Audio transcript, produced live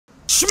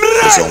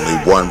There's only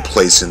one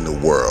place in the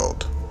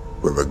world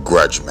where a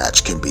grudge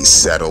match can be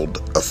settled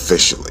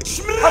officially.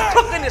 I'm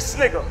cooking this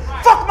nigga.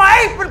 Fuck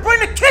my apron, bring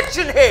the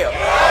kitchen here.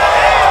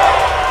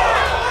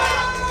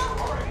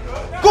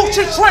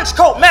 Gucci trench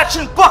coat,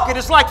 matching bucket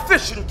is like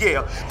fishing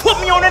gear.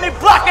 Put me on any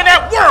block in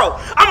that world,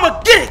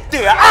 I'ma get it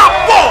there.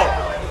 I'll fall.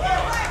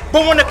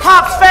 But when the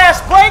cops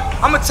fast break,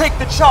 I'ma take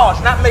the charge,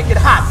 not make it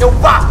hot. Yo,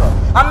 Baka,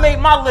 I made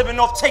my living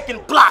off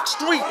taking blocks,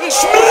 3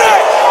 each.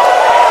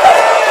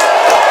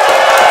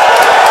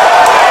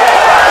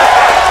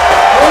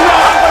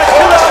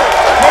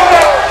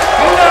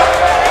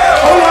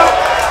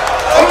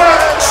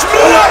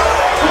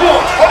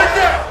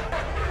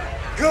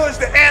 Good's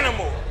the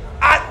animal.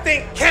 I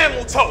think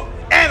camel toe,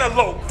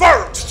 antelope,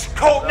 bird,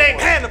 code name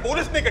Hannibal.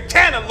 This nigga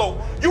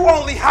cantaloupe. You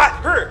only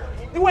hot here.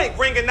 You ain't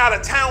ringing out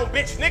of town,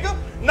 bitch, nigga.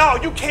 No,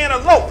 you can't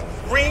elope.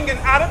 Ringing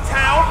out of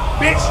town,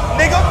 bitch,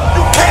 nigga.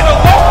 You can't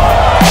elope.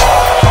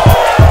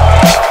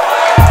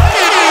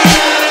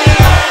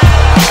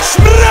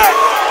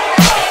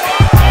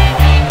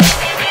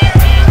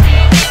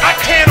 I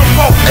can't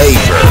elope.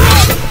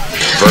 Avers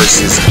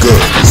versus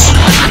Goods.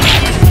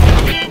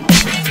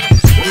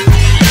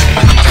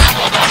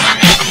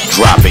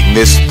 Dropping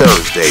this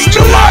Thursday,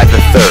 July the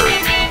 3rd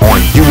on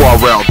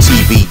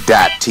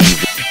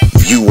Urltv.tv.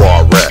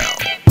 URL.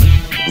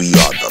 We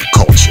are the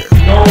culture.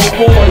 No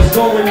boys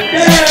going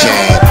down.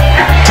 Jam,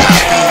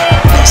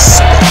 copy,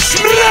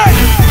 respect.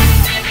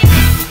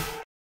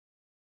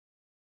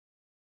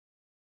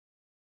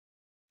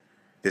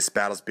 This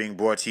battle is being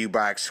brought to you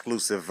by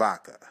Exclusive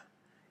Vodka.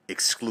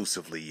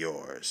 Exclusively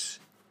yours.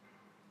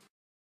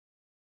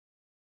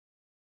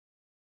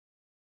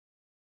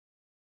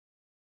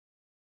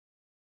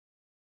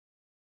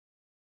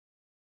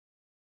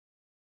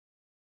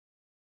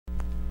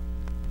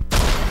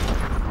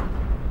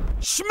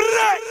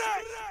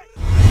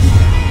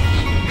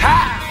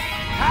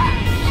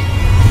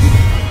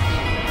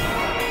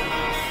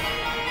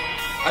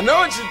 I know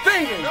what you're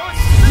thinking. You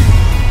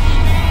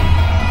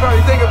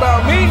probably think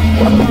about me.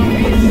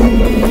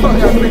 Fuck,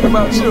 I think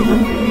about you.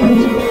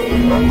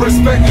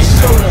 Respect the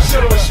shoulder,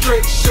 show a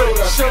straight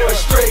shoulder, show a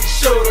straight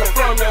shoulder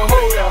from the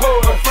holder,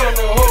 holder from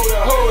the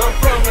holder, holder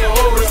from the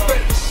holder.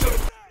 Respect the shoulder.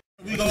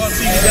 We go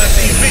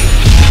upstarts.tv.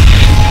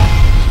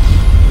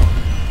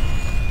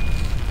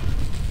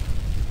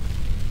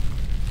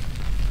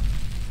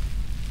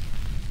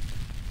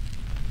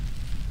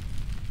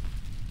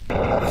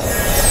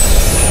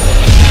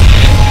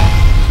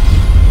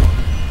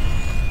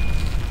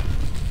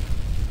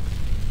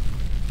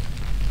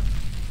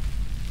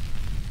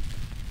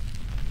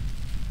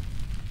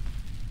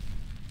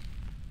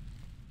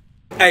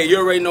 Hey, you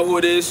already know who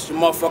it is. Your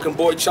motherfucking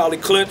boy Charlie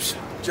Clips.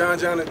 John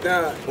and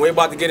Don. We're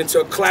about to get into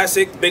a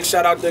classic. Big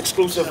shout out to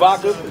Exclusive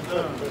Vodka.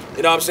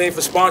 You know what I'm saying,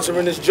 for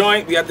sponsoring this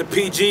joint. We got the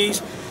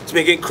PGs. It's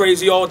been getting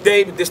crazy all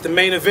day, but this the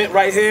main event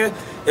right here.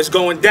 It's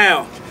going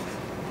down.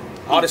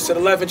 Artist to the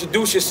left,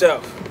 introduce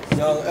yourself.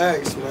 Young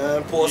X,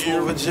 man.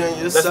 Portsmouth,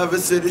 Virginia, 7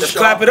 City. Let's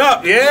clap it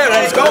up. Yeah,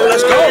 let's go,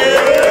 let's go.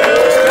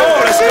 Let's go,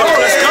 let's go,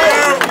 let's go.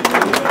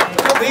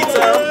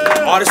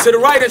 Artist to the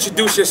right,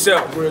 introduce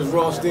yourself. Brizz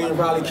Rawsteen,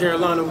 Raleigh,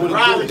 Carolina. What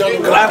it do?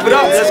 Clap it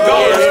up. Let's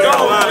go. Let's go.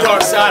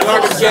 Dark side,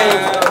 Harvard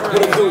game.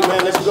 What it do,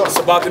 man? Let's go. It's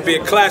about to be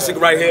a classic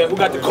right here. Who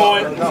got the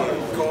coin?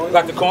 Who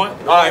got the coin?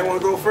 All right.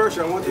 Want to go first?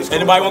 I want this.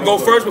 Anybody want to go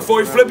first before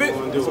we flip it?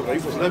 Flip it.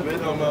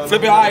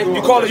 Flip it. All right.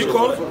 You call it. You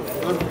call it.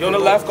 You on the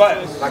left. Go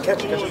ahead. I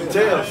catch you.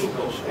 Tails.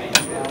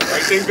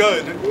 Everything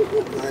good.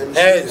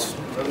 Heads.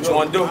 What you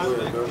want to do?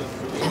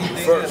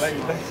 First.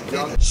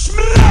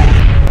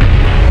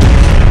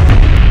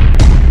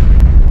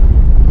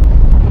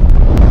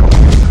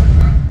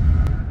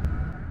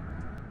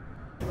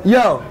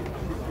 Yo,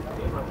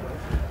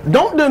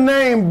 don't the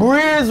name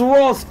Brizz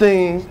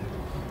Rawsteen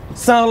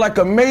sound like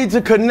a major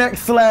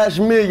connect /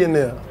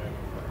 millionaire?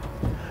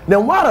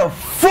 Then why the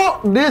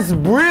fuck this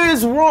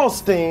Brizz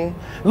Rawsteen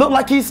look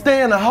like he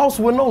stay in a house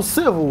with no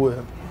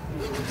silverware?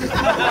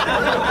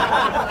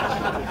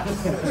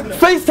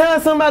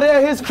 FaceTime somebody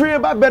at his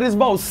crib, I bet it's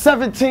about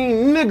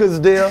 17 niggas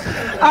there.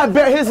 I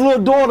bet his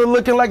little daughter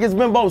looking like it's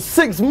been about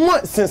 6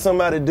 months since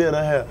somebody did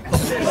her hair.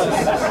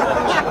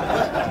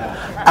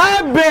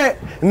 I bet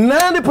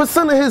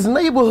 90% of his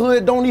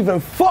neighborhood don't even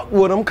fuck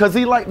with him cause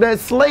he like that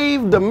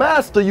slave the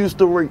master used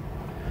to rape.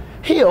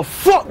 He a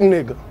fuck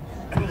nigga.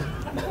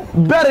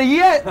 Better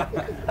yet,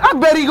 I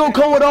bet he gonna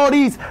come with all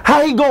these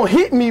how he gonna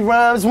hit me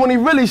rhymes when he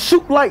really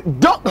shoot like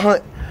duck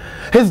hunt.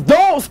 His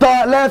dog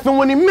start laughing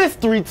when he missed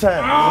 3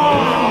 times.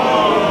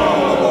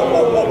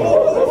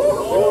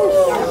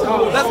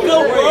 Let's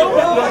go,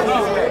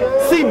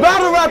 bro. See,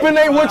 battle rapping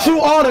ain't what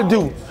you ought to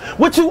do.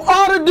 What you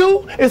ought to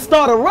do is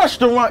start a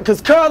restaurant because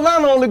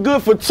Carolina only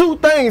good for 2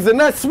 things, and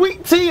that's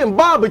sweet tea and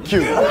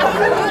barbecue.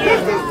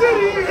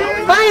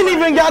 I ain't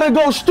even got to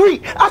go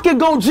street. I can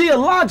go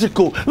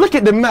geological. Look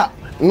at the map.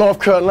 North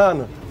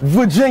Carolina,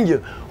 Virginia.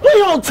 We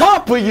on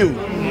top of you.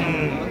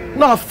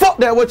 Nah, fuck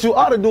that. What you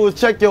ought to do is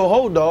check your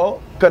hoe,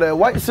 dog. Because that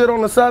white shit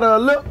on the side of her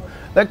lip,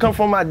 That come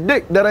from my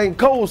dick, that ain't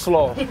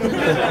coleslaw.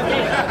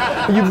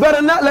 You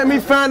better not let me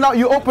find out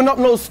you open up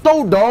no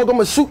store, dog.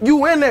 I'ma shoot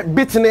you and that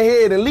bitch in the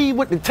head and leave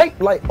with the tape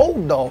like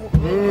old dog.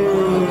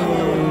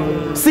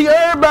 See,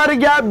 everybody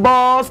got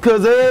balls,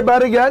 cause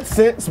everybody got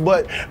sense,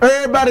 but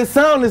everybody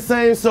sound the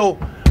same, so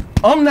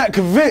I'm not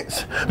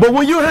convinced. But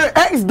when you hear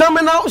X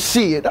dumbing out,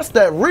 shit, that's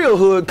that real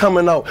hood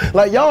coming out.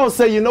 Like y'all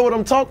say, you know what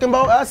I'm talking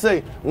about? I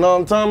say, know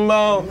what I'm talking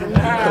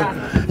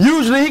about?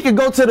 Usually he could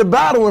go to the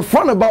battle in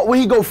front about what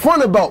he go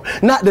front about.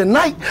 Not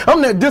tonight.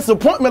 I'm that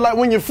disappointment like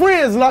when your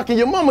friends knock and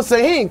your mama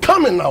say he ain't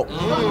coming out.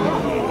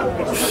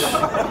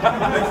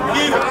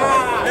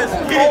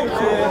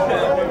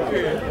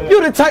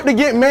 You the type to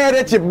get mad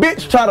at your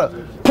bitch, try to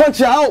punch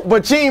you out,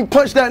 but you ain't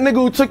punch that nigga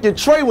who took your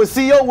tray with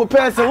CO with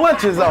passing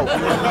lunches out.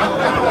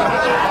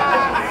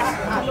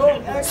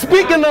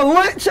 Speaking of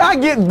lunch, I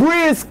get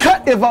Brizz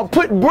cut if I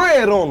put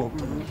bread on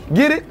them.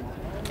 Get it?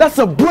 That's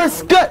a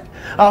Brizz cut.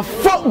 I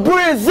fuck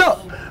Brizz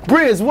up.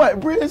 Brizz what?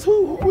 Brizz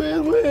who?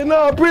 Brizz win?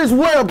 No, Brizz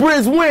where?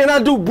 Brizz win. I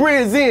do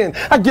Brizz in.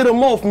 I get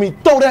him off me.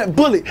 Throw that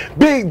bullet.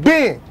 Big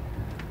Ben.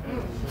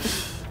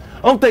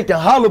 I'm thinking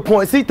hollow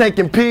points, he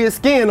thinking pig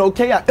skin,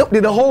 okay? I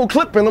empty the whole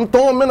clip and I'm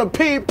throwing him in a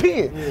pig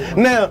pen. Yeah.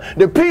 Now,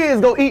 the pigs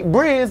go eat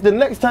Brizz, the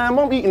next time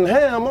I'm eating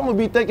ham, I'm gonna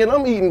be thinking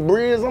I'm eating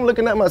Brizz. I'm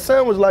looking at my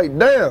sandwich like,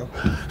 damn.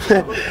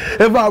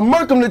 If I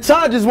murk him, the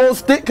charges won't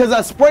stick cause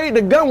I sprayed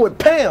the gun with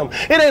Pam.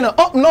 It ain't an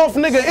up north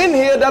nigga in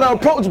here that'll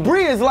approach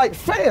Brizz like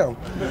fam.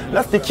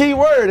 That's the key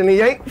word, and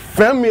he ain't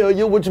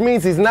familiar, which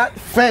means he's not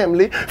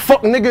family.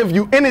 Fuck nigga, if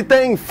you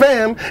anything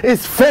fam,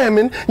 it's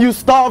famine. You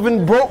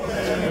starving broke,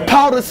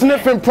 powder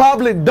sniffing probably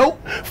dope,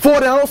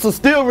 40 ounce of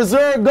steel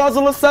reserve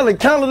guzzler, selling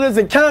calendars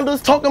and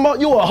candles, talking about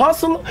you a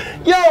hustler?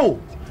 Yo,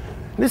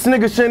 this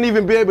nigga shouldn't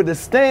even be able to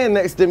stand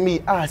next to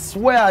me. I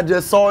swear I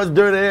just saw his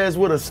dirty ass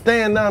with a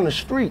stand down the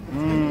street.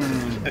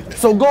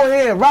 So go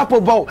ahead, rap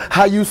about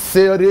how you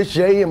sell this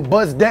J and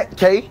buzz that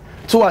K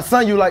till I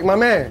son you like my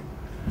man.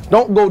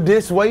 Don't go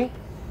this way,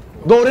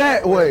 go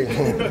that way.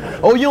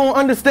 Oh, you don't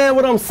understand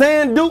what I'm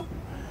saying, dude?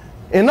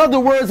 In other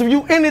words, if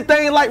you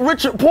anything like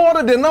Richard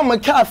Porter, then I'm a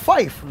Cat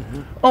Fife.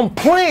 I'm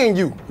playing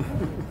you.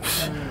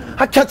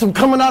 I catch him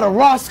coming out of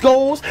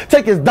Roscoe's,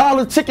 take his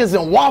dollar chickens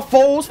and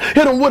waffles,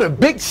 hit him with a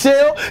big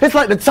shell. It's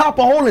like the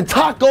chopper holding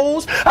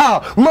tacos.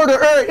 I'll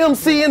murder every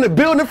MC in the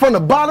building from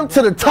the bottom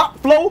to the top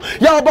floor.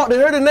 Y'all about to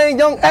hear the name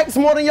Young X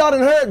more than y'all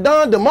done heard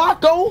Don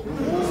DeMarco.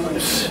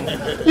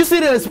 You see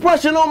the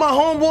expression on my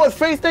homeboy's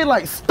face, they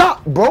like,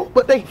 stop, bro.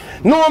 But they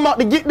know I'm about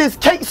to get this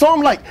cake, so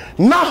I'm like,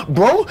 nah,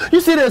 bro. You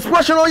see the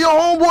expression on your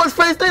homeboy's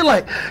face, they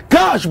like,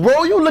 gosh,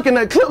 bro, you looking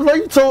at clips like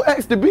you told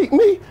X to beat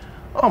me?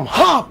 I'm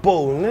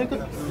Harpo,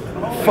 nigga.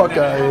 Fuck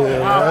out here,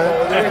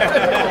 man.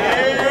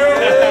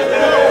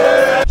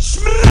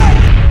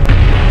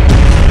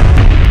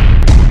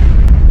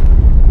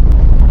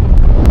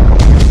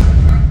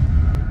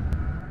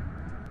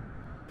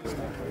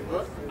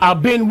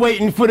 I've been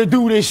waiting for to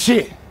do this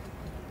shit.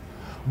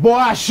 Boy,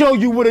 I show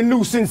you what a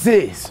nuisance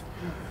is.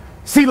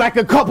 See, like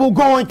a couple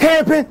going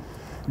camping,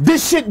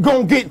 this shit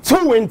gonna get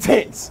too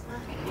intense.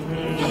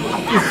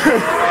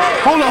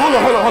 Hold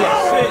on.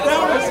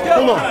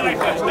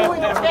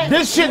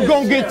 This shit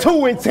gonna get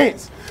too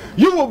intense.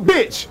 You a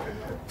bitch.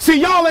 See,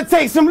 y'all that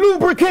take some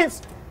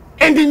lubricants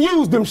and then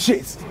use them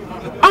shits.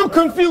 I'm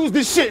confused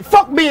as shit.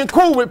 Fuck being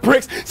cool with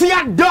pricks. See,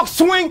 I duck,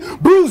 swing,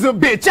 bruise a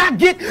bitch. I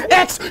get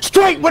X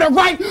straight with a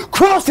right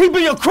cross, he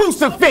be a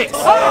crucifix.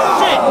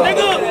 Oh, shit,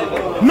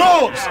 nigga.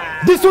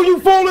 Nogs, this who you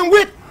fooling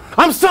with?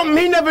 I'm something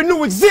he never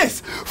knew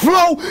exists.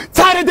 Flow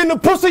tighter than the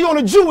pussy on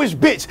a Jewish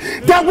bitch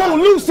that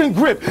won't loosen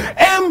grip.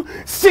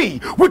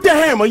 MC with the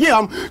hammer, yeah,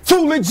 I'm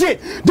too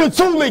legit. The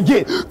tool it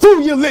get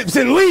through your lips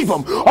and leave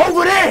them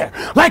over there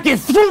like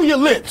it through your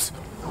lips.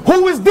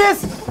 Who is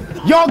this?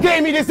 Y'all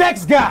gave me this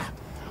X guy.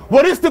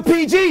 Well, it's the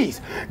PGs.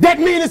 That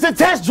means it's a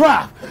test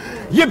drive.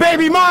 Your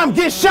baby mom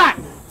gets shot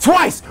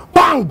twice.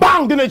 Bang,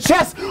 bang in the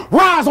chest.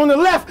 Rise on the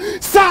left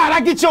side.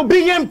 I get your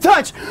BM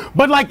touch.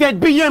 But like that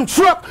BM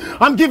truck,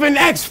 I'm giving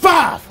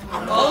X5.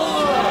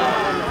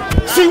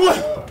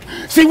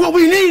 See what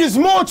we need is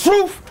more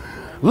truth,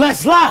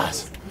 less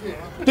lies.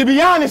 To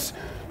be honest,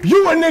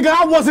 you a nigga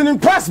I wasn't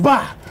impressed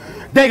by.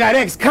 They got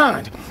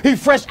X-Kind. He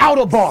fresh out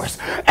of bars.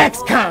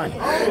 X-Kind.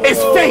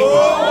 It's fake.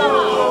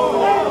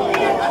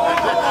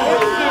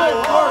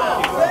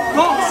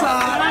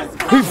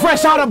 He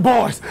fresh out of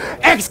bars.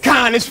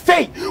 X-Con is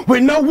fake.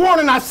 With no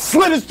warning, I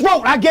slit his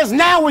throat. I guess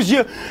now is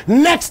your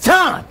next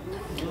time.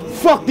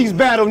 Fuck these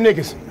battle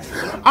niggas.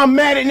 I'm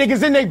mad at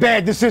niggas and they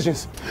bad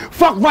decisions.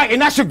 Fuck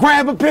writing, I should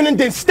grab a pen and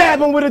then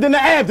stab him with it in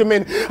the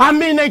abdomen. I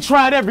mean, they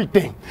tried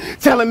everything.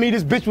 Telling me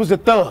this bitch was a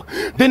thug.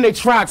 Then they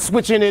tried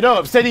switching it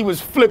up. Said he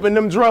was flipping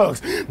them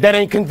drugs. That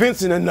ain't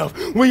convincing enough.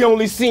 We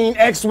only seen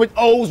X with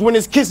O's when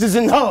it's kisses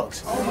and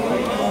hugs.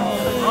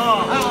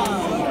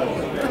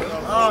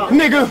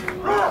 Nigga,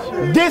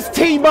 this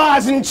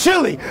T-Bar's in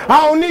Chile.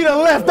 I don't need a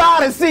left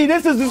eye to see.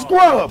 This is a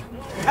scrub.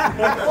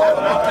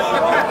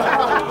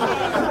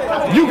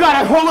 You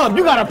got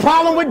a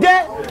problem with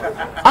that?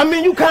 I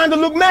mean, you kind of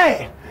look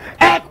mad.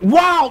 Act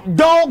wild,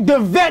 dog. The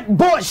vet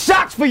bought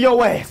shots for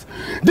your ass.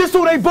 This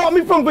who they bought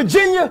me from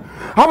Virginia?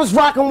 I was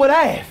rocking with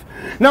Av.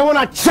 Now when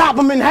I chop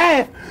them in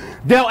half,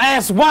 they'll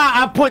ask why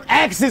I put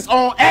axes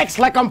on X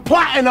like I'm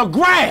plotting a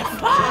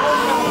graph.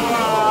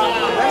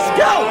 Let's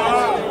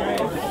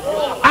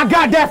go. I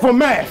got that from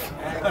math.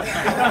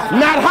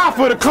 Not high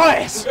for the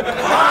class.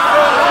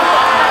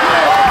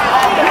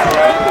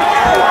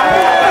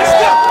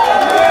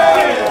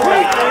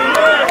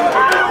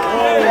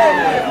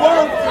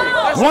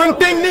 One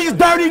thing these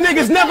dirty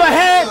niggas never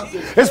had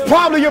is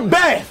probably a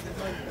bath.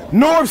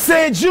 Norv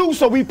said you,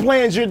 so we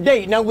planned your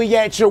date. Now we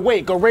at your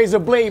wake. A razor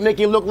blade make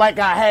it look like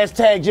I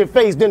hashtagged your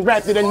face, then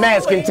wrapped it in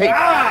masking tape.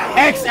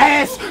 X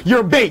ass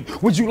your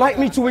bait. Would you like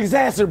me to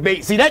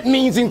exacerbate? See, that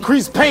means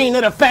increase pain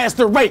at a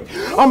faster rate.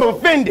 I'm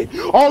offended.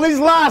 All these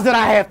lies that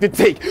I have to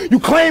take. You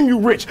claim you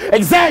rich,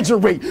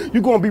 exaggerate. You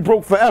gonna be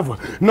broke forever.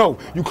 No,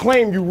 you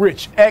claim you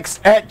rich.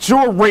 X at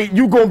your rate,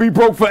 you gonna be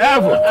broke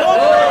forever.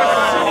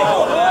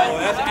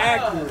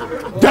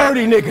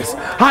 Dirty niggas,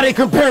 how they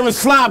comparing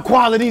slob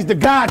qualities to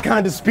God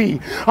kind of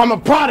speed. I'm a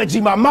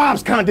prodigy, my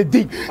mom's kind of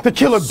deep. To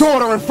kill a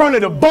daughter in front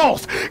of the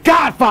boss,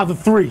 Godfather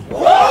 3.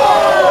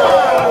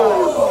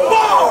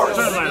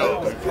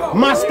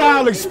 My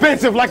style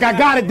expensive like I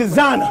got it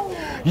designer.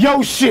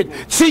 Yo shit,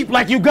 cheap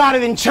like you got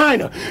it in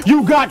China.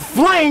 You got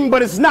flame,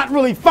 but it's not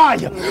really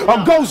fire.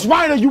 A ghost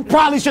writer you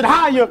probably should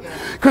hire,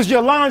 cause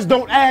your lines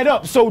don't add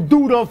up, so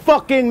do the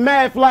fucking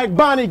math like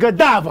Bonnie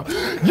Godiva.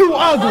 You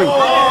ugly,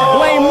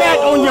 blame that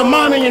on your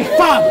mommy and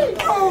father.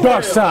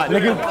 Dark side,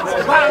 nigga.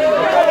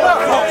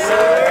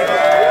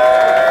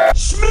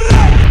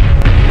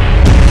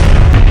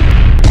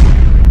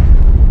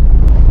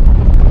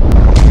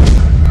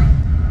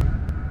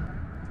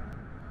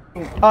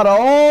 Out of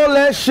all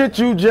that shit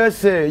you just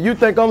said, you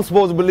think I'm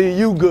supposed to believe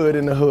you good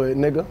in the hood,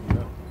 nigga?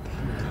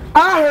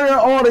 I heard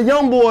all the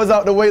young boys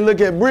out the way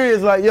look at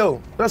Brizz like,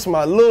 yo, that's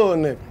my little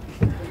nigga.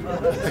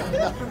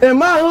 In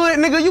my hood,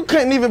 nigga, you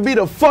couldn't even be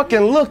the fucking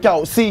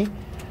lookout. See,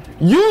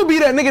 you be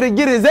that nigga to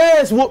get his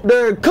ass whooped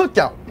during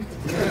cookout.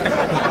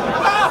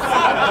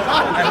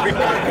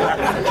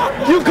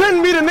 You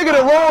couldn't be the nigga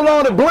that roll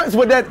all the blunts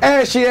with that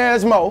ashy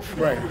ass mouth.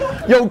 Right.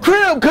 Your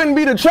crib couldn't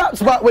be the trap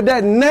spot with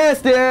that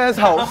nasty ass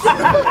house.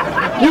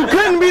 You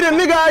couldn't be the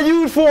nigga I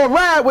used for a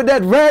ride with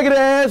that ragged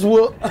ass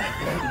whoop.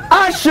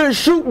 I should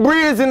shoot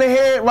Brizz in the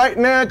head right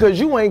now cause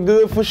you ain't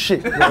good for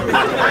shit.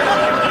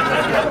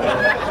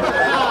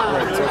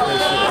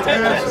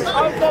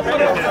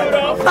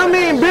 I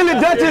mean, Billy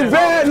Dutch's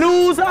bad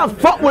news, I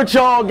fuck with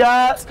y'all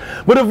guys.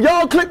 But if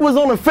y'all clique was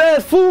on a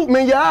fast food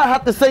menu, I'd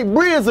have to say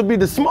Brizz would be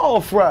the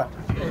small fry.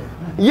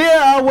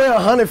 Yeah, I weigh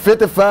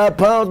 155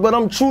 pounds, but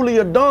I'm truly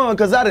a don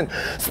because I done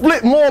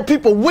split more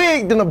people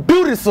wig than a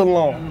beauty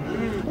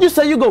salon. You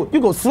say you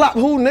go slap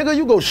who, nigga?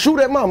 You go shoot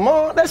at my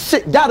mom? That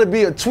shit gotta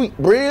be a tweet,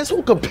 Brizz.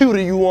 Who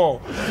computer you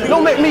on?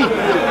 Don't make me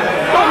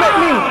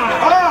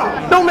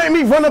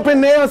run up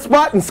in the air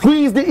spot and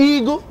squeeze the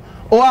eagle.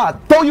 Or I'll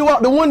throw you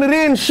out the window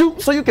then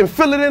shoot so you can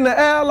feel it in the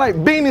air like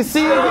Beanie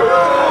Siegel.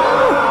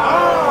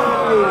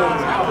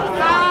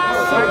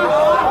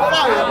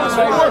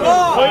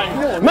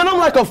 Man, I'm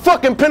like a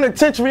fucking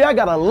penitentiary. I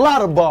got a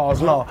lot of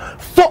bars now.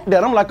 Fuck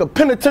that. I'm like a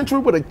penitentiary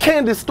with a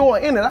candy store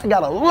in it. I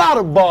got a lot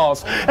of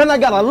bars. And I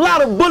got a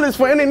lot of bullets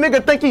for any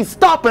nigga think he's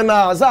stopping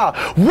ours.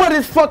 What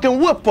is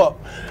fucking whip up?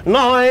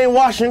 No, I ain't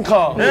washing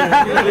cars.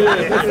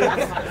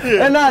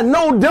 And I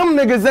know them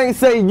niggas ain't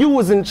say you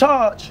was in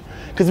charge.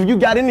 Cause if you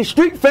got any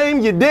street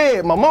fame, you're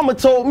dead. My mama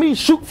told me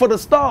shoot for the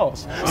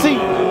stars. See,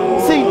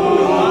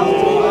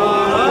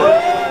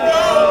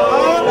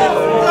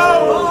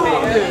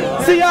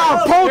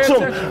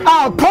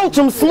 I approach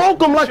him,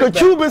 smoke him like a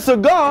Cuban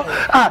cigar.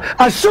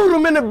 I shoot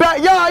him in the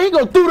backyard, he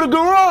go through the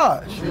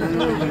garage.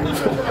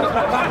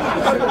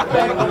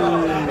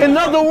 In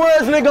other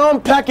words, nigga,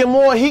 I'm packing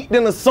more heat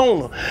than a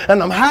sauna.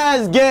 And I'm high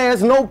as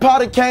gas, no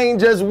powder cane,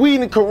 just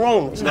weed and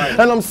Coronas.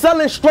 And I'm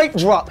selling straight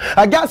drop.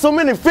 I got so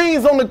many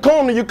fiends on the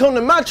corner, you come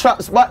to my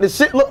trap spot, the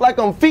shit look like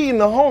I'm feeding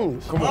the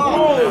homeless. Come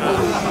on.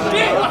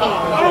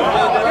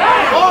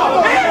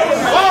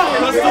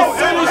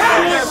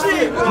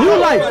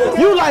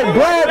 You like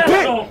Brad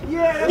Pitt.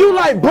 You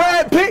like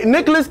Brad Pitt,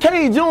 Nicolas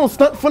Cage, you don't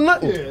stunt for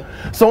nothing.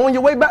 So on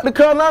your way back to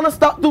Carolina,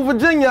 stop through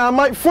Virginia, I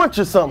might front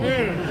you something.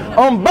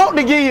 I'm about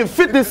to give you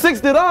 $50,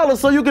 $60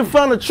 so you can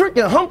find a trick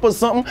and hump or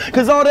something,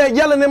 cause all that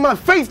yelling in my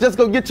face just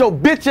gonna get your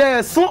bitch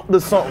ass slumped or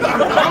something.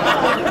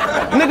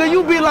 Nigga,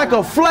 you be like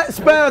a flat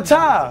spare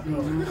tire.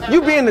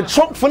 You be in the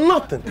trunk for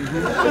nothing.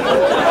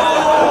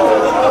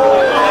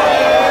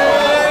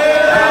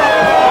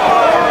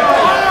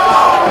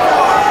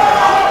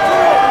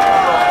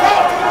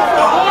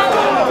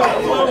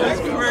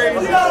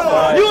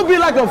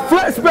 Like a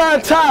flat spare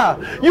tire.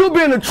 You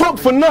be in the trunk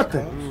for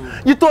nothing.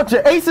 You thought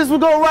your aces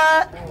would go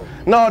ride?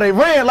 No, they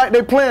ran like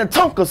they playing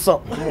Tonk or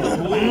something.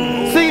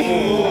 See?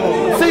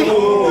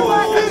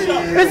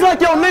 It's like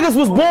your niggas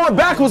was born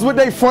backwards with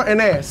their frontin'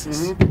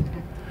 asses.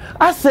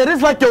 I said,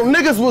 it's like your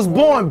niggas was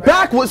born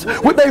backwards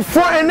with they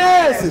frontin'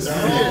 asses.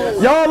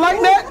 Y'all like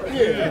that?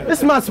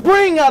 It's my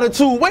spring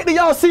attitude. Wait till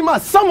y'all see my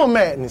summer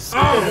madness.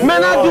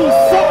 Man, I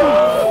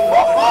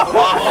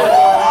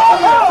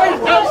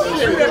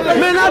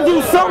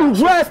do something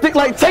drastic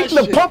like take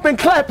the pump and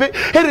clap it,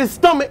 hit his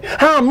stomach,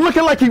 how I'm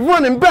looking like he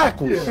running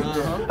backwards.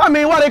 I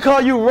mean, why they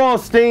call you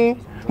Rawsteen?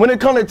 When it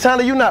comes to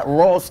talent, you not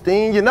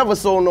Rawsteen. You never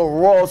sold no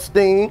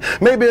Rawsteen.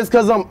 Maybe it's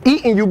because I'm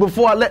eating you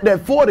before I let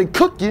that 40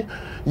 cook you.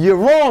 You're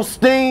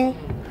Rawsteen.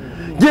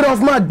 Get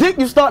off my dick,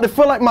 you start to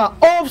feel like my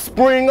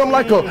offspring. I'm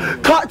like a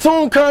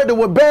cartoon character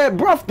with bad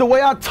breath the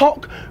way I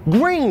talk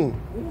green.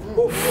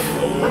 Come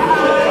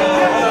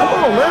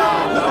on,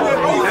 man.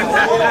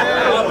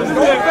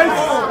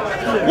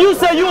 You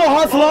say you a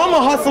hustler, I'm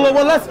a hustler.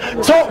 Well, let's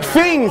talk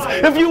fiends.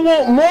 If you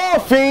want more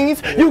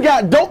fiends, you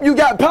got dope, you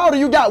got powder,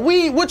 you got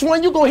weed. Which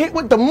one you gonna hit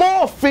with the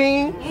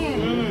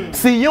morphine?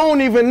 See, you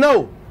don't even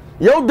know.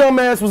 Your dumb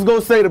ass was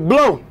gonna say the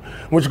blow.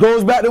 Which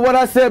goes back to what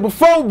I said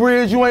before,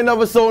 Brizz. You ain't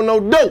never sold no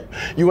dope.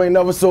 You ain't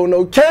never sold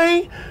no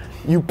cane.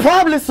 You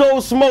probably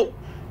sold smoke.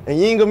 And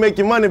you ain't gonna make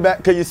your money back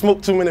because you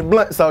smoked too many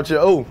blunts out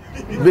your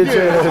bitch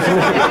ass.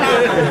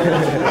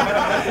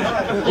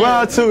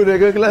 Round two,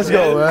 nigga. Let's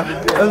go,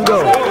 man. Let's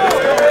go.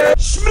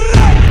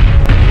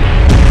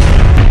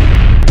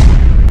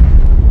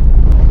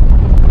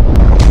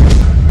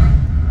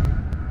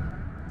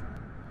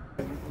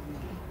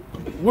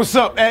 What's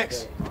up,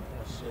 X?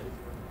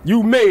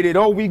 You made it.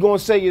 All we gonna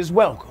say is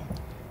welcome.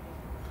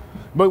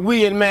 But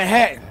we in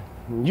Manhattan.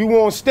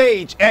 You on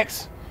stage,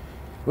 X.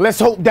 Let's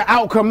hope the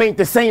outcome ain't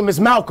the same as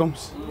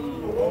Malcolm's.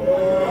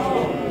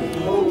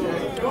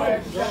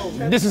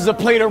 This is a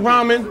plate of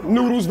ramen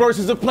noodles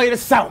versus a plate of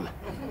salmon.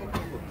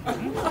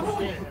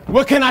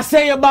 What can I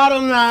say about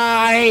him? Nah,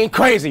 I ain't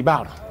crazy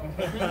about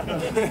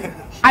him.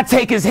 I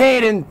take his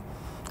head and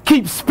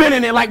keep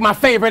spinning it like my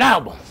favorite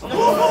album.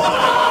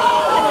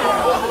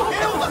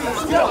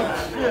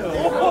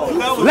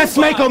 Let's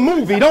make a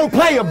movie, don't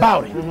play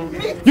about it.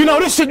 You know,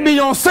 this should be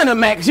on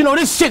Cinemax. You know,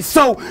 this shit's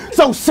so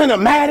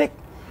cinematic.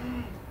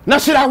 Now,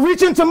 should I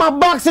reach into my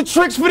box of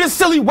tricks for this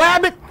silly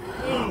wabbit?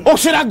 Or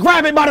should I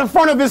grab it by the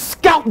front of his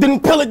scalp, then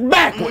pull it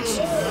backwards?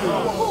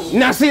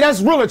 Now, see, that's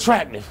real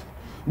attractive.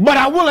 But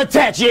I will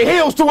attach your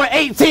heels to an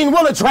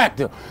 18-wheeler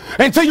tractor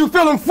until you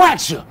feel them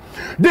fracture.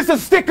 This a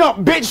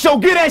stick-up, bitch, so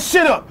get that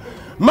shit up.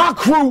 My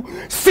crew,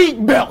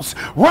 seat belts,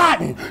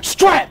 riding,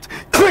 strapped,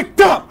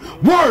 clicked up.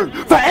 Word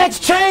for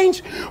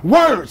exchange,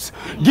 words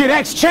get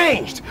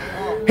exchanged.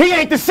 He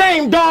ain't the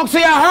same, dog.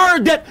 See, I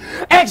heard that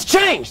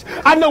exchanged.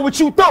 I know what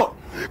you thought.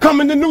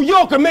 Coming to New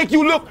York and make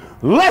you look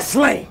less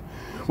lame.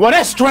 Well,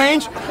 that's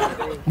strange.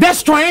 That's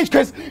strange,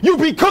 because you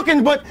be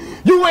cooking, but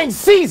you ain't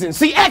seasoned.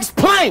 See,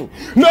 explain.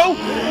 No,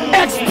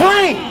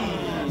 explain.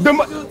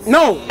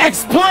 No,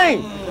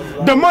 explain.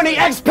 The money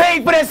X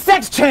paid for that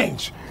sex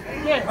change.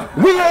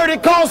 We heard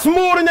it costs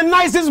more than the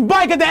nicest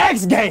bike at the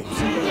X Games.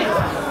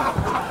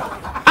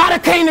 I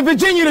came to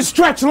Virginia to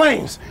stretch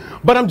lanes,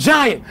 but I'm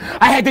giant.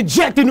 I had to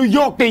jet to New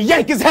York to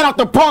yank his head out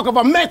the park of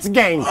a Mets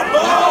game.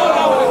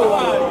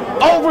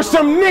 Over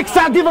some Knicks,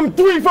 I give him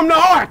 3 from the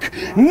arc.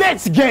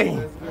 Nets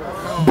game.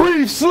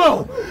 Breathe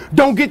slow.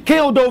 Don't get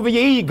killed over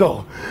your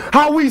ego.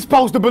 How we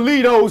supposed to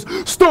believe those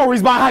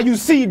stories about how you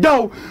see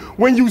dough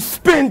when you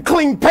spin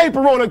clean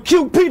paper on a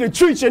QP to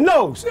treat your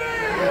nose?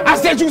 I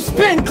said you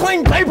spin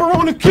clean paper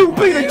on a QP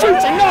to treat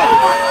your nose.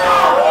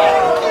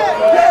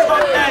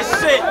 That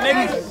shit,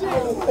 nigga.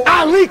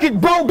 I leak it,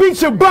 bro.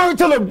 Beat your bird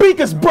till the beak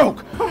is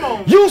broke.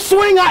 You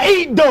swing, I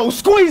eat dough.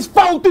 Squeeze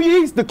 4 through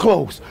your Easter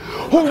clothes.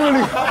 Who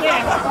really?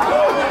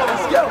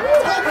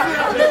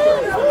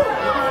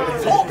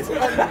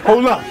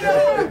 Hold up.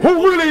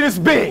 Who really this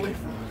big?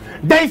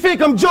 They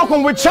think I'm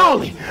joking with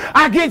Charlie.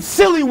 I get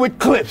silly with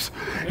clips.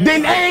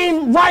 Then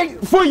aim right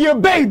for your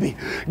baby.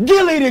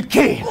 Gilly the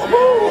kid.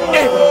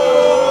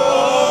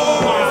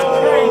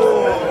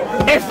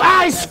 If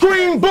I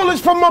scream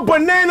bullets from a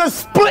banana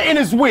split in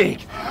his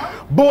wig,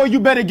 boy, you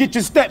better get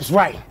your steps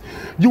right.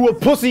 You a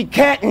pussy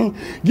cat and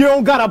you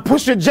don't gotta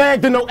push a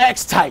jag to no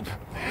X-type.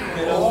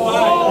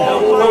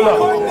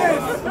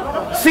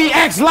 See,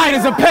 X-Light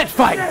is a pet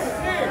fight.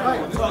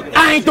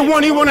 I ain't the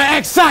one he wanna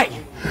excite.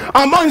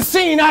 I'm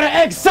unseen out of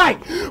X-Sight.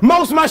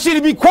 Most of my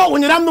shit be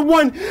quoting that I'm the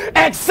one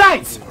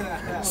X-Sights.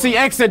 See,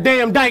 X a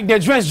damn dyke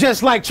that dress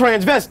just like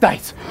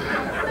transvestites.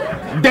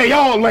 They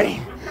all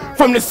lame.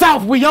 From the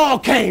South, we all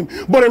came.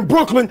 But in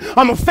Brooklyn,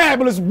 I'm a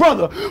fabulous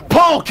brother.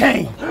 Paul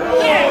came.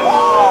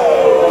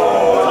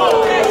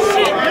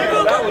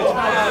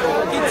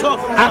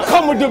 I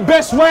come with the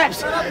best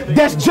raps,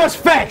 that's just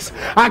facts.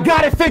 I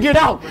got it figured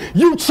out.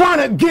 You trying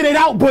to get it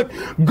out, but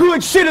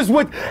good shit is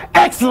what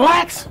X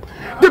lacks.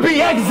 To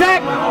be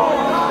exact.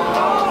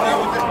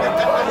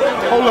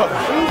 Hold up.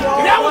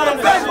 That was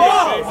the best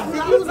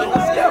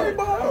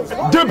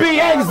To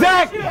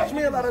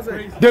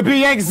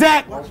be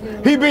exact,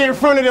 he be in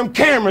front of them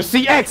cameras,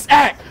 see X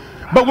act.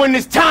 But when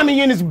there's Tommy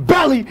in his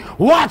belly,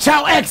 watch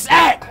how X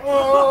act.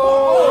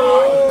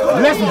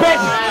 Let's bet.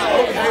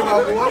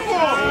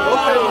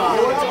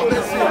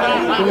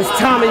 And it's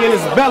Tommy in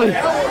his belly.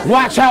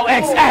 Watch how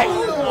X act.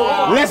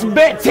 Let's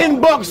bet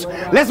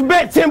 $10. Let's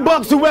bet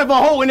 $10 whoever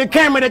holding the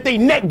camera that they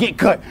neck get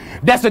cut.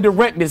 That's a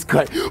director's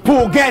cut.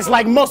 Pull gas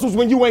like muscles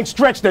when you ain't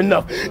stretched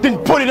enough. Then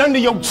put it under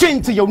your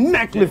chin till your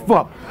neck lift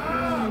up.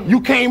 You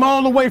came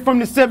all the way from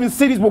the 7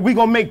 cities, but we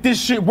gonna make this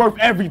shit worth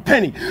every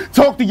penny.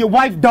 Talk to your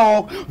wife,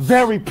 dog,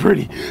 very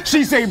pretty.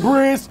 She say,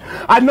 Brizz,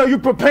 I know you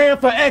preparing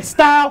for X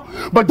style,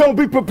 but don't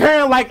be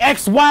preparing like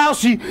X Wild.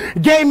 She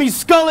gave me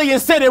Scully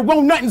and said it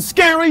won't nothing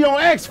scary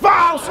on X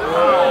Files.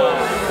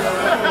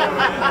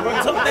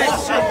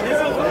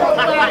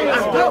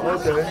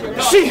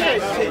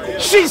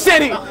 She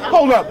said he,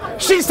 hold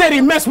up, she said he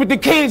messed with the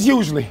kids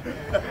usually.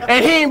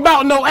 And he ain't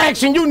about no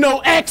action, you know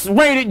X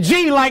rated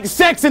G like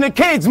Sex in a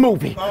Kids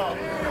movie.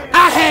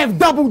 I have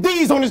double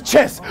D's on his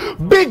chest,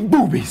 big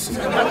boobies.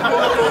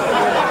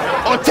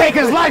 Or take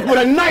his life with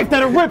a knife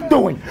that'll rip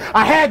through him.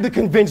 I had to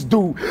convince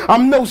dude,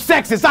 I'm no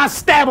sexist, I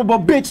stab up a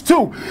bitch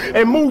too.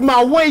 And move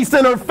my waist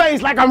in her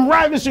face like I'm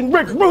ravishing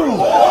Rick Rude.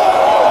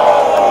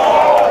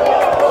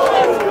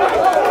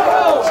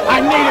 I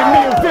needed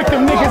me a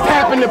victim, niggas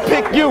happen to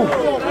pick you.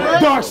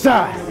 Dark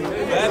side.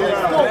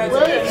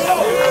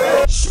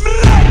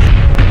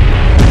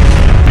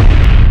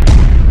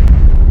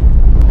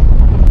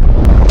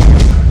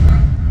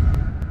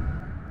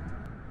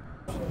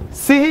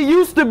 See, he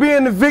used to be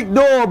in the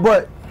Victor,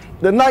 but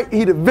the night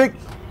he the Vic,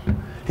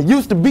 he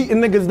used to beating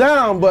niggas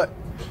down, but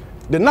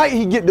the night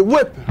he get the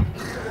whipping.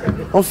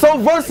 I'm so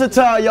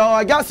versatile, y'all.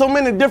 I got so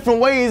many different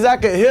ways I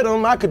could hit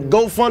him. I could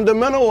go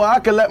fundamental, or I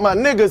could let my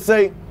niggas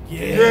say,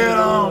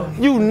 yeah,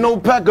 you no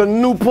pack of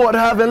Newport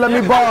having, let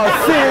me borrow a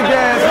cig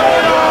ass.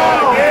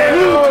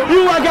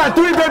 I got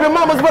 3 baby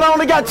mamas, but I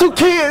only got 2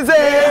 kids,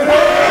 ass.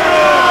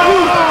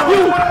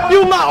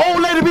 You my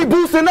old lady be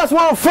boosting, that's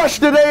why I'm fresh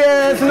today,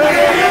 ass,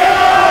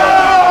 nigga.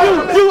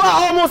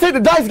 I almost hit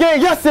the dice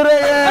game yesterday,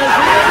 ass.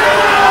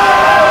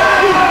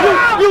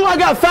 I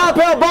got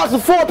 5-pound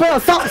boxes,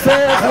 4-pound socks,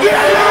 ass.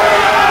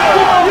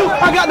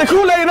 I got the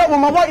Kool-Aid up with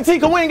my white tee,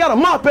 cause we ain't got a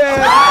mop,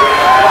 ass.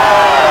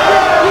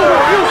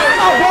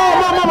 I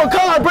borrowed my mama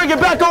card, bring it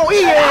back on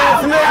E,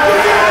 ass,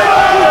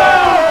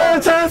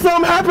 nigga. Time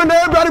something happened,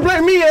 everybody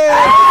blame me,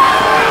 ass.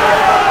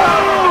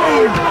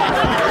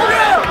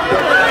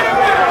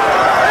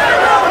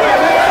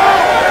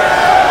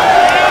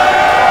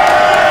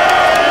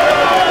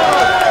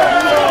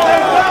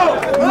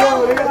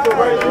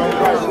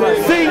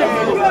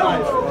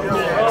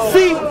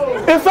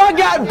 If I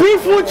got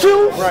beef with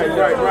you,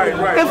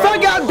 if I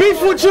got beef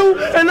with you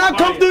and I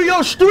come through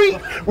your street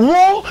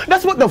raw,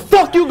 that's what the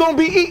fuck you gonna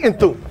be eating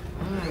through.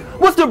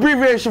 What's the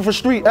abbreviation for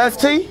street?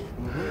 ST?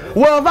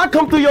 Well, if I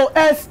come through your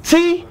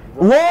ST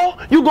raw,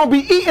 you gonna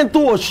be eating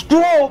through a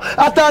straw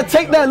after I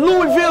take that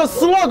Louisville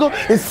slugger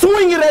and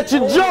swing it at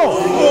your jaw.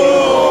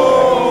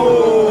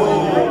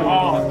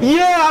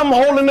 Yeah, I'm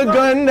holding a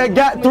gun that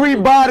got 3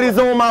 bodies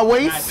on my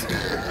waist.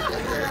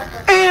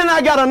 And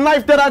I got a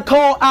knife that I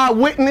call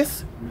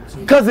Eyewitness.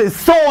 Cause it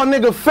saw a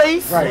nigga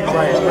face. Right.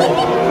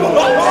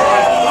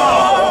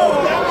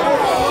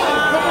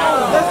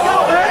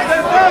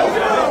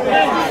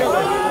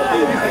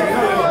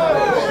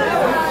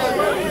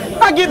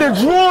 I get the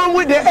drawing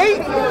with the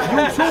 8.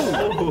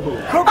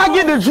 I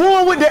get the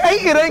drawing with the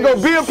 8, it ain't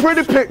gonna be a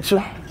pretty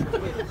picture.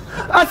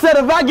 I said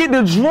if I get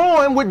the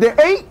drawing with the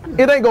 8,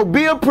 it ain't gonna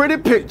be a pretty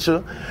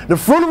picture. The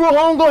funeral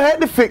home gonna have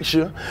to fix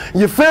you.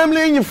 Your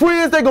family and your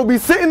friends, they gonna be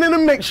sitting in a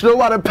mixture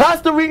while the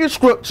pastor reading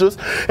scriptures,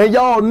 and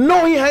y'all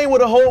know he hang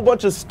with a whole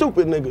bunch of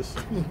stupid niggas.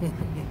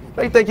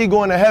 They think he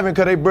going to heaven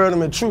because they buried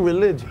him in true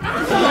religion.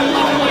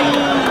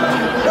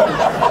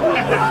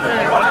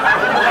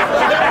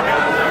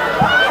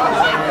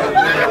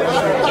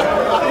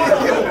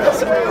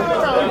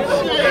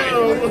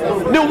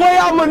 The way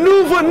I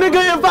maneuver,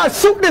 nigga, if I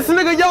shoot this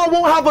nigga, y'all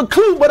won't have a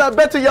clue, but I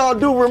bet you y'all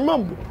do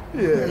remember.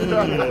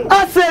 Yeah.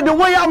 I said the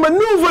way I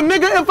maneuver,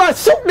 nigga, if I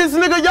shoot this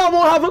nigga, y'all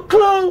won't have a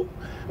clue,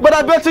 but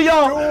I bet you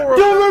y'all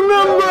do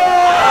remember.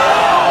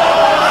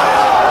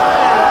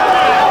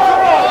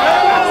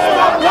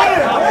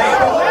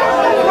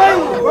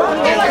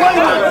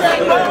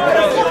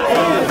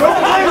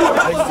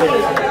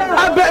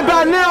 I bet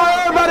by now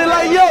everybody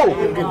like, yo,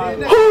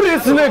 who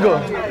this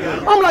nigga?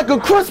 I'm like a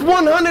crisp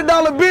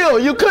 $100 bill.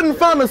 You couldn't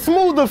find a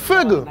smoother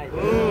figure.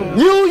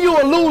 You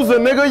a loser,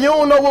 nigga. You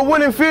don't know what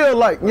winning feel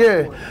like.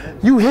 Yeah,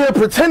 you here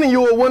pretending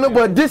you a winner,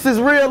 but this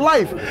is real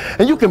life.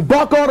 And you can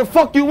bark all the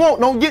fuck you want.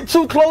 Don't get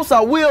too close,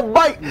 I will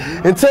bite.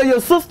 And tell your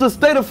sister,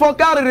 stay the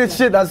fuck out of this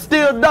shit. I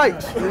still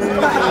dikes.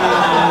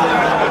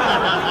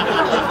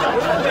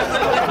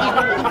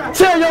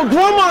 Tell your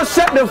grandma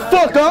shut the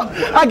fuck up.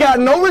 I got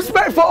no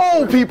respect for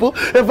old people.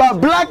 If I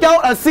black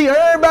out, I see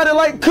everybody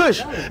like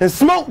Kush and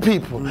smoke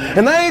people.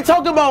 And I ain't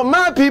talking about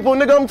my people,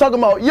 nigga. I'm talking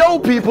about your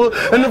people.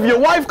 And if your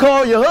wife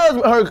call your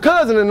husband, her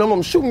cousin, and them,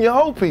 I'm shooting your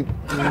whole people.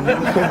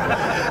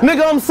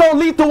 Nigga, I'm so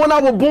lethal. When I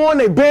was born,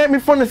 they banned me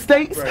from the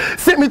States,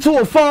 sent me to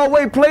a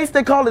faraway place.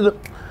 They call it the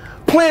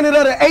Planet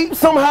of the Apes.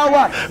 Somehow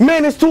I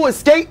managed to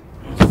escape.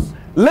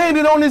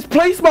 Landed on this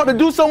place, about to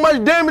do so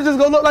much damage, it's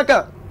gonna look like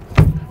a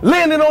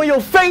landing on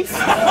your face.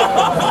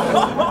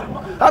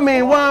 I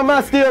mean, why am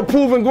I still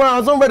proving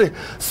grounds? I'm ready to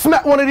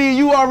smack one of these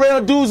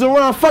URL dudes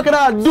around. Fuck it,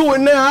 I'll do it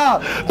now.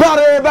 I'll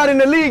battle everybody in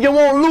the league and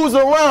won't lose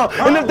a round.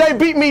 And if they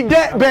beat me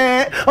that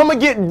bad, I'm gonna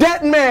get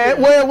that mad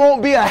where it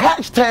won't be a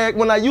hashtag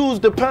when I use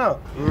the pound.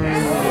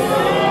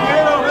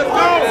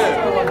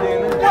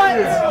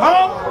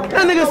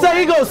 That nigga say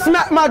he gonna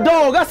smack my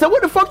dog. I said,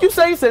 what the fuck you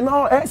say? He said,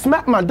 no,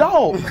 smack my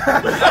dog.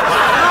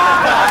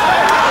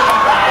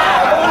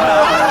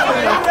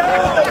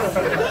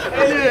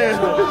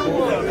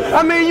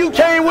 I mean, you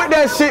came with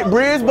that shit,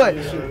 Brizz, but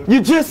you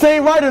just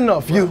ain't right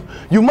enough. You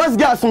must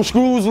got some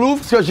screws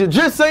loose, because you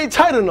just ain't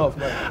tight enough.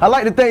 I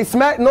like to thank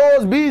Smack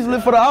Noise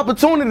Beasley for the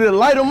opportunity to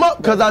light them up,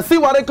 because I see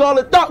why they call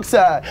it dark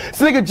side. This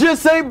nigga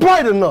just ain't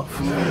bright enough.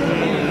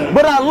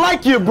 But I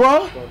like you,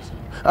 bro.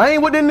 I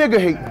ain't with the nigga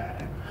hate.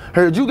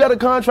 Heard you got a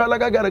contract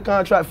like I got a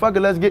contract. Fuck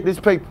it, let's get this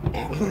paper.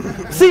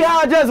 See how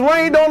I just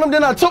rained on them,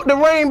 then I took the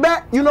rain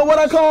back? You know what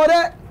I call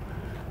that?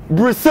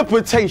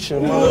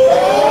 Precipitation, man.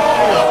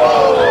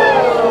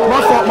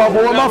 My fault, my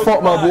boy. My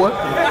fault, my boy.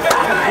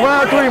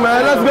 Round 3,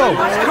 man. Let's go.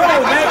 Let's go,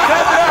 man.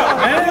 Cut it out,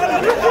 man.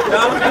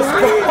 Let's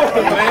go,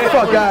 man.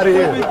 Fuck out of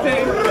here.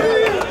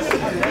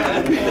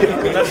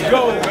 Let's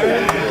go,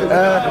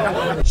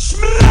 man.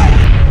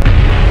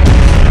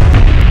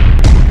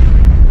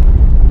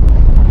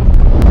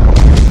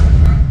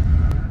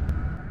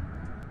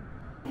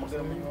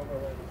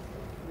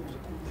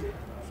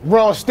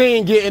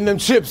 Rawsteen getting them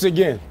chips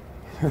again.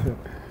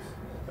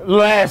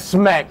 Last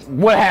smack,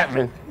 what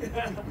happened?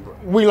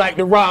 We like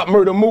to rob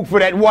Murder Mook for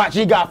that watch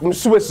he got from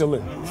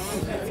Switzerland.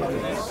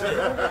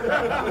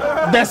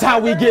 That's how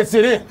we gets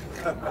it in.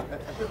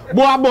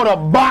 Boy, I bought a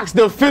box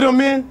to fit him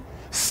in.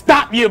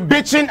 Stop your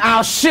bitching,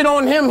 I'll shit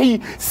on him,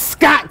 he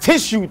Scott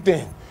tissue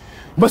thin.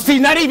 But see,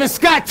 not even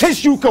Scott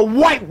tissue could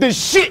wipe the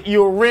shit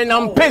you're in.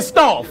 I'm pissed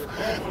off.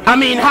 I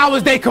mean, how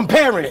is they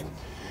comparing it?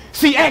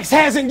 See, X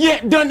hasn't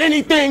yet done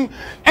anything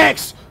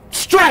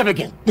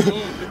extravagant.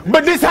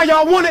 But this how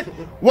y'all want it?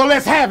 Well,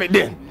 let's have it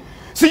then.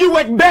 See, you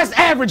at best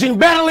averaging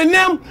battling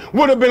them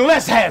would have been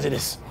less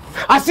hazardous.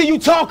 I see you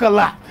talk a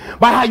lot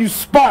about how you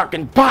spark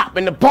and pop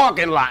in the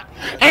parking lot.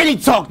 And he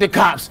talk to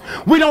cops.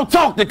 We don't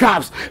talk to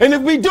cops. And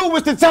if we do,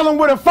 it's to tell them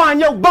where to find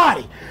your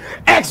body.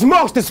 X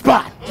marks the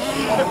spot.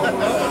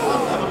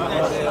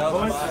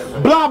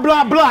 Blah,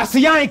 blah, blah.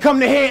 See, I ain't come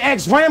to hear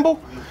X ramble.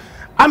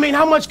 I mean,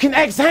 how much can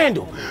X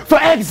handle? For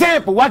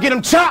example, I get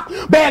him chopped,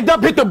 bagged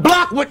up, hit the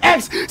block with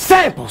X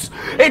samples.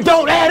 It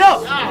don't add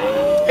up.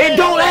 It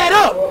don't add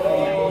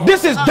up.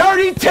 This is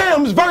dirty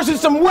Timbs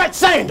versus some wet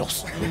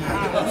sandals.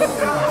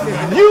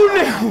 You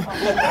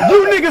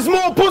niggas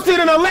more pussy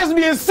than a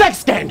lesbian sex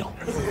scandal.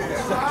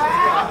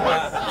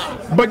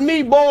 But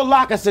me, ball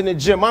Lockus in the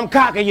gym, I'm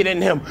cockier than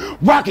him.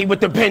 Rocky with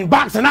the pen,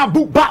 boxing, I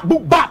boot, bop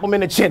him in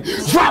the chin.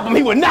 Drop him,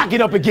 he would not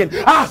get up again.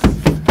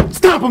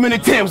 Stomp him in the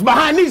Timbs.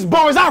 Behind these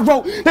bars I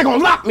wrote, they gonna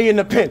lock me in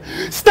the pen.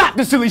 Stop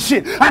the silly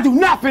shit. I do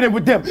not fit in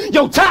with them.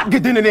 Yo, Top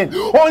get in it in.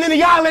 On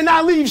any island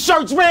I leave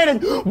shirts red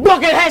and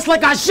bucket hats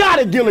like I shot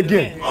at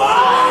Gilligan.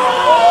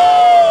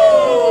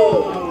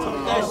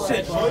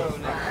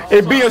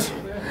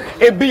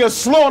 It be a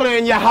slaughter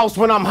in your house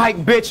when I'm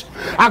hyped, bitch.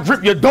 I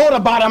grip your daughter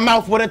by the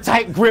mouth with a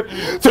tight grip.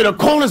 To the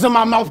corners of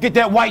my mouth, get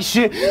that white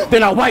shit.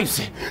 Then I wipes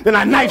it. Then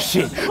I knife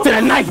shit. To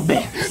the knife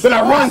bed. Then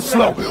I run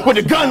slow with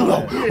the gun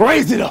low.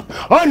 Raise it up.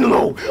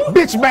 Unload.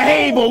 Bitch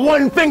behave or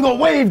one finger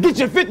wave. Get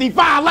your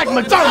 55 like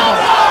Matumbo.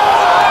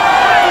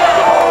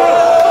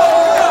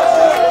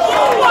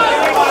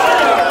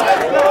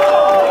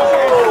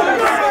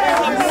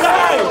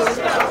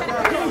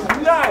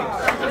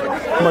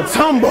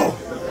 Matumbo.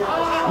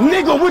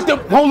 Nigga with the,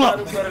 hold up,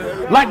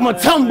 like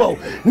Matumbo.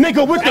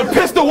 Nigga with the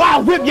pistol,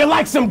 I'll whip you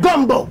like some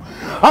gumbo.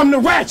 I'm the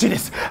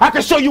ratchetest. I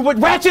can show you what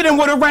ratchet and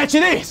what a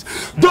ratchet is.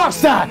 Dark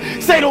side,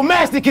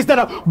 sadomasochist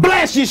that'll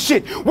blast your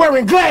shit,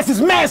 wearing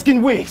glasses,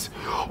 masking wigs.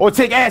 Or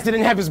take acid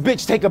and have his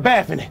bitch take a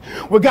bath in it.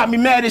 What got me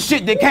mad as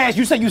shit, that cash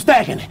you say you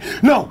stacking it.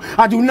 No,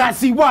 I do not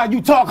see why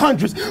you talk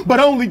hundreds, but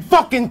only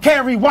fucking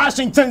carry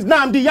Washington's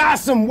Namdi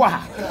Awesome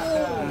why.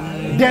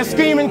 That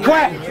scheming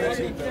crap.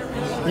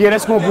 Yeah,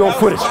 that's gonna be on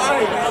footage.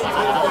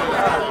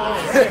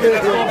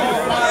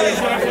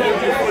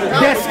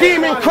 That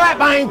scheming crap,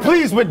 I ain't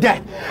pleased with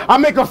that. I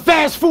make a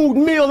fast food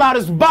meal out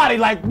his body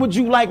like, would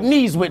you like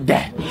knees with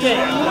that?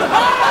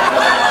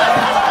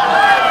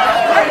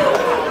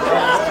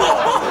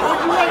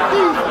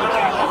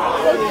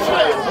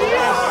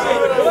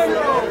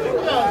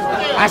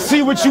 I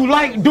see what you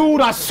like, dude.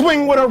 I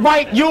swing with a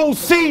right, you'll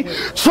see.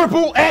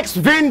 Triple X,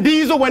 Vin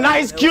Diesel, and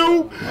Ice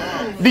Cube.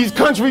 These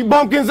country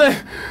bumpkins,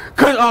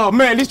 oh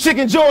man, this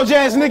Chicken George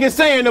ass nigga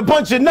saying a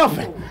bunch of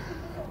nothing.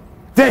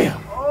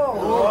 Damn.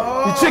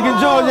 You Chicken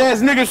George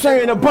ass nigga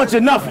saying a bunch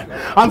of nothing.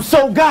 I'm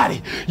so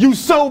Gotti, you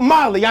so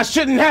Molly. I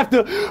shouldn't have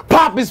to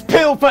pop his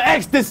pill for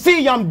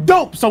ecstasy. I'm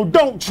dope, so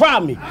don't try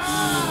me.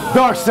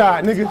 Dark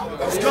side, nigga.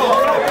 Let's go.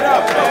 Clap it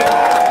up, man.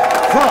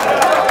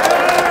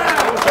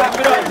 Clap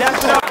it up,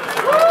 that's it up.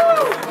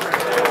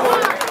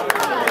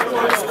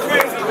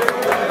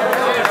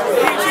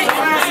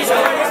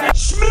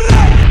 It's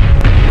crazy.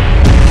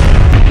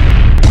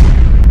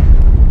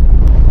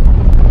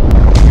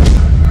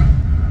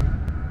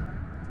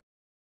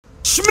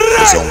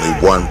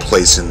 one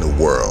place in the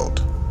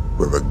world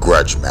where a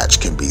grudge match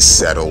can be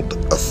settled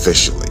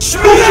officially.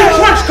 Gucci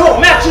trench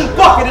coat, matching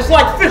bucket, it's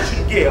like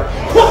fishing gear.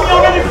 Put me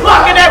on any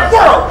block in that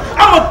world,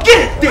 I'ma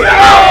get it there.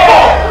 I'll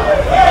fall.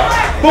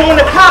 But when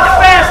the cops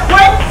fast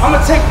break,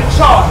 I'ma take the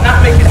charge, not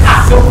make it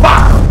hot. So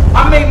vodka.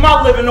 I made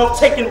my living off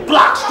taking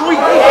block street.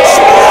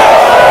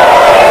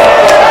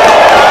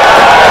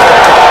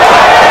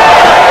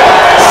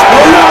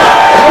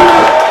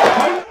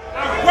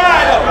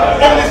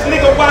 On this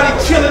nigga while he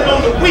chillin'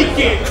 on the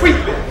weekend,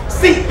 creeping,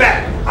 seat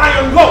back, I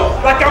am low,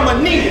 like I'm a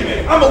knee.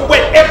 I'ma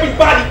wet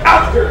everybody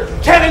out here.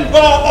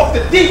 Cannonball off the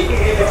deep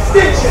end,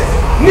 extension,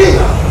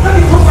 nigga. Let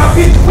me put my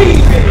bitch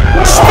weave in it.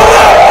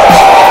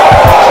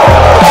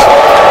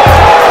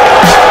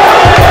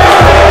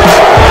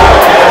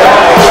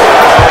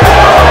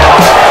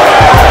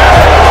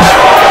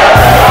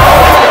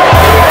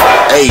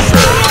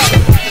 Averb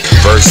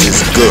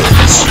versus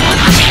Goods.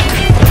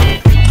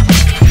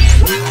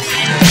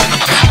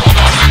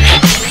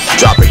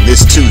 Dropping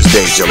this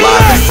Tuesday, July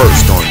the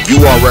 1st on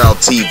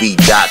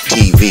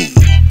Urltv.tv.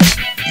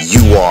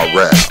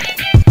 URL.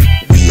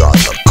 We are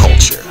the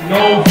culture.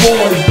 No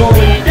boys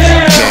going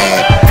down.